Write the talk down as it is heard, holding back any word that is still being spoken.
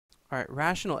All right,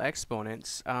 rational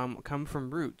exponents come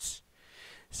from roots.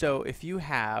 So if you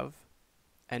have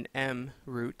an m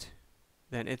root,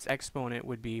 then its exponent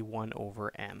would be 1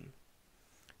 over m.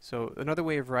 So another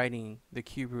way of writing the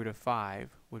cube root of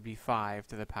 5 would be 5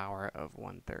 to the power of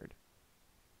 1/3.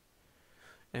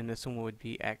 And this one would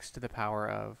be x to the power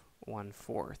of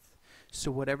 1/4.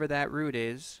 So whatever that root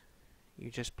is, you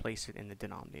just place it in the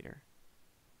denominator.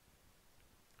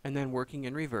 And then working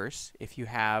in reverse, if you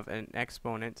have an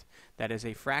exponent that is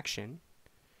a fraction,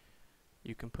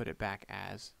 you can put it back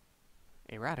as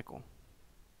a radical.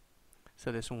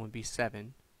 So this one would be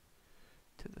 7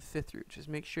 to the 5th root. Just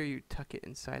make sure you tuck it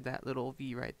inside that little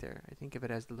v right there. I think of it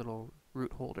as the little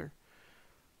root holder.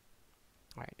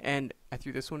 Alright, and I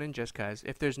threw this one in just because.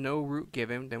 If there's no root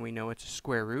given, then we know it's a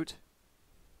square root.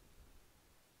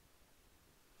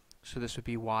 So this would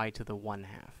be y to the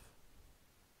 1/2.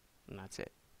 And that's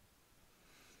it.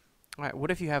 Alright,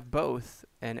 what if you have both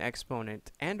an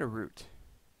exponent and a root?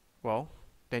 Well,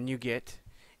 then you get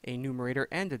a numerator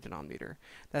and a denominator.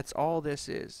 That's all this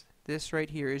is. This right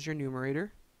here is your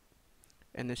numerator,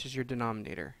 and this is your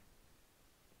denominator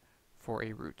for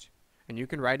a root. And you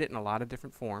can write it in a lot of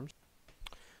different forms.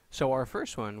 So our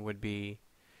first one would be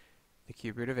the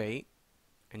cube root of 8,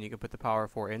 and you can put the power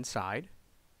of 4 inside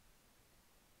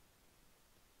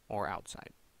or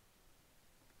outside.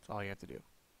 That's all you have to do.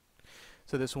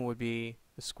 So this one would be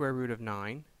the square root of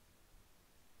 9,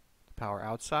 the power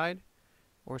outside,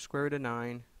 or square root of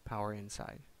 9, power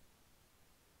inside.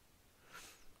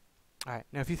 Alright,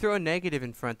 now if you throw a negative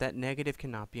in front, that negative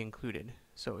cannot be included.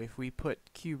 So if we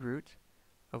put cube root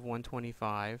of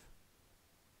 125,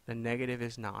 the negative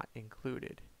is not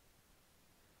included.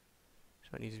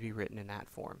 So it needs to be written in that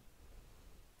form.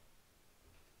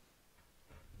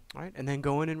 Alright, and then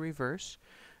going in reverse,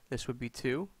 this would be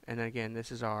 2, and then again,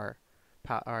 this is our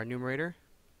numerator,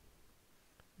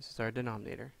 this is our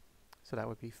denominator. So that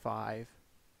would be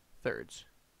 5/3.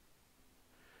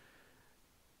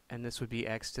 And this would be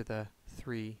x to the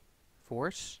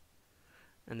 3/4,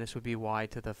 and this would be y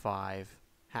to the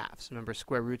 5/2. Remember,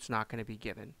 square root's not going to be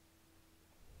given.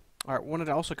 Alright, wanted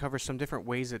to also cover some different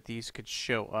ways that these could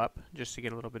show up, just to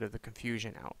get a little bit of the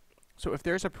confusion out. So if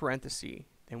there's a parenthesis,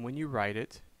 then when you write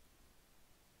it,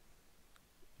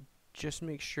 just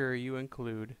make sure you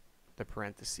include the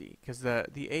parenthesis, because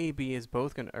the a, b are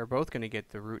both going to get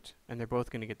the root, and they're both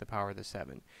going to get the power of the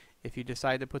 7. If you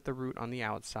decide to put the root on the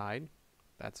outside,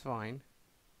 that's fine.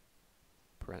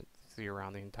 Parenthesis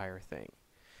around the entire thing.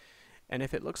 And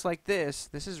if it looks like this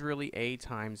is really a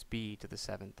times b to the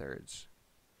 7/3,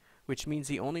 which means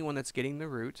the only one that's getting the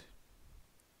root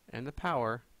and the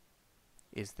power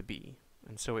is the b.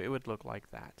 And so it would look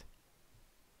like that.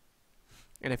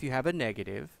 And if you have a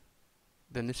negative,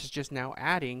 then this is just now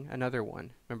adding another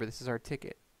one. Remember, this is our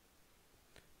ticket.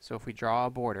 So if we draw a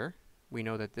border, we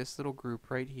know that this little group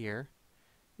right here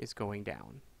is going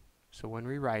down. So when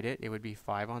we write it, it would be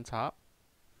 5 on top,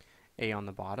 a on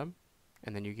the bottom,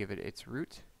 and then you give it its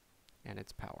root and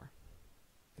its power,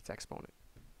 its exponent.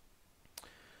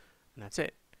 And that's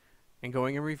it. And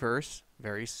going in reverse,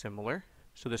 very similar.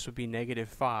 So this would be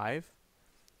 -5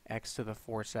 x to the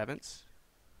 4/7.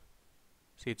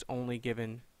 See, it's only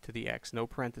given to the x, no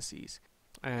parentheses.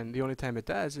 And the only time it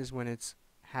does is when it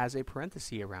has a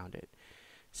parenthesis around it.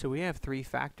 So we have 3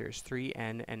 factors, 3,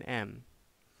 n, and m.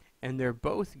 And they're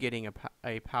both getting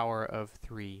a power of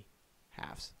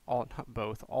 3/2. Not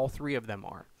both, all 3 of them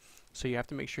are. So you have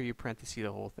to make sure you parenthesis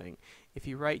the whole thing. If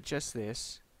you write just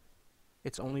this,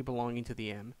 it's only belonging to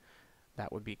the m,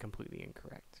 that would be completely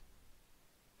incorrect.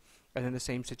 And then the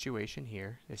same situation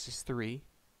here. This is 3,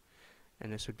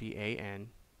 and this would be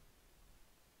an,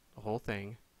 the whole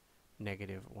thing,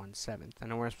 -1/7. I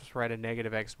know we're supposed to write a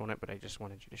negative exponent, but I just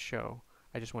wanted to show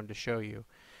you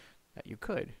that you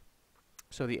could.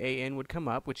 So the an would come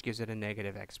up, which gives it a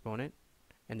negative exponent,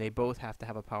 and they both have to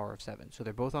have a power of 7. So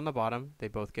they're both on the bottom, they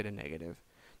both get a negative.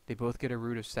 They both get a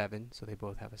root of 7, so they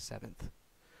both have a 7th.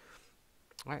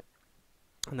 Alright,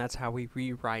 and that's how we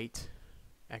rewrite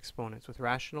exponents with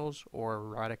rationals or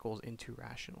radicals into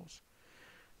rationals.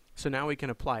 So now we can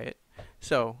apply it.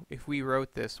 So if we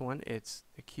wrote this one, it's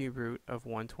the cube root of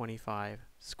 125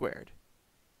 squared.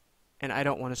 And I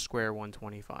don't want to square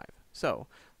 125. So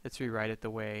let's rewrite it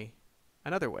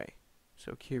another way.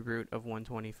 So cube root of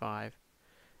 125,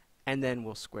 and then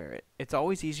we'll square it. It's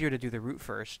always easier to do the root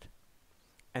first,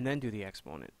 and then do the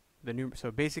exponent.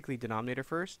 So basically denominator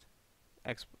first,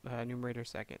 numerator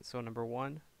second. So number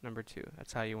 1, number 2.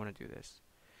 That's how you want to do this.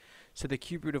 So the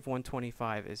cube root of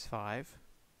 125 is 5.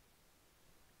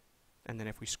 And then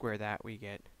if we square that, we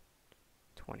get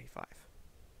 25.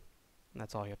 And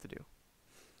that's all you have to do.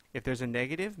 If there's a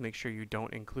negative, make sure you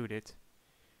don't include it.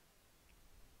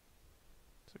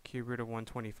 So cube root of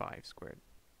 125 squared.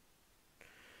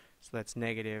 So that's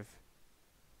negative,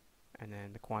 and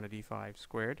then the quantity 5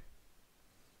 squared,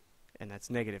 and that's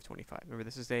negative 25. Remember,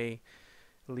 this is a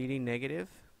leading negative.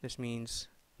 This means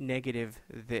negative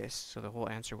this, so the whole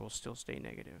answer will still stay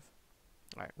negative.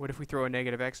 All right, what if we throw a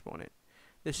negative exponent?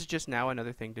 This is just now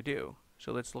another thing to do.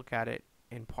 So let's look at it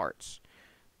in parts.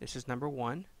 This is number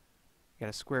 1. You got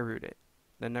to square root it.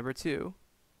 Then number 2,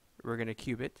 we're going to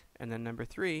cube it. And then number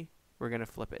 3, we're going to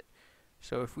flip it.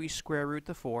 So if we square root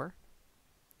the 4,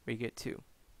 we get 2.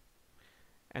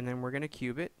 And then we're going to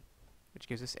cube it, which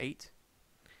gives us 8.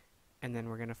 And then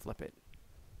we're going to flip it,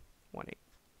 1/8.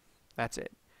 That's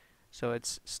it. So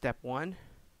it's step 1.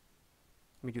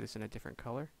 Let me do this in a different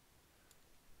color.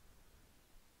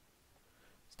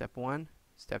 Step 1,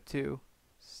 step 2,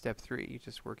 step 3. You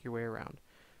just work your way around.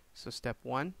 So step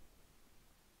 1,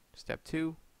 step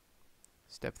 2,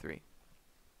 step 3.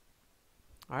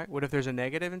 All right, what if there's a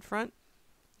negative in front?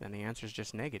 Then the answer is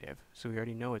just negative. So we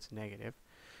already know it's negative.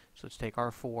 So let's take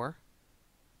our 4,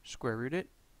 square root it,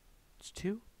 it's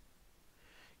 2.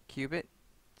 Cube it,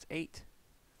 it's 8.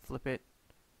 Flip it,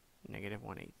 negative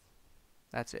 1/8.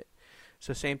 That's it.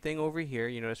 So same thing over here.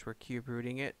 You notice we're cube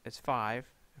rooting it. It's 5.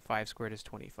 5 squared is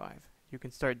 25. You can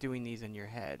start doing these in your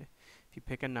head. If you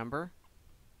pick a number,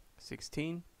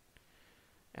 16,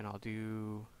 and I'll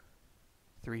do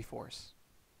 3/4.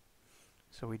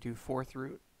 So we do 4th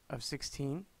root of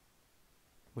 16,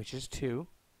 which is 2,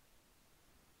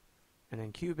 and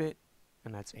then cube it,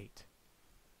 and that's 8.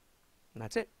 And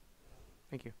that's it.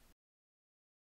 Thank you.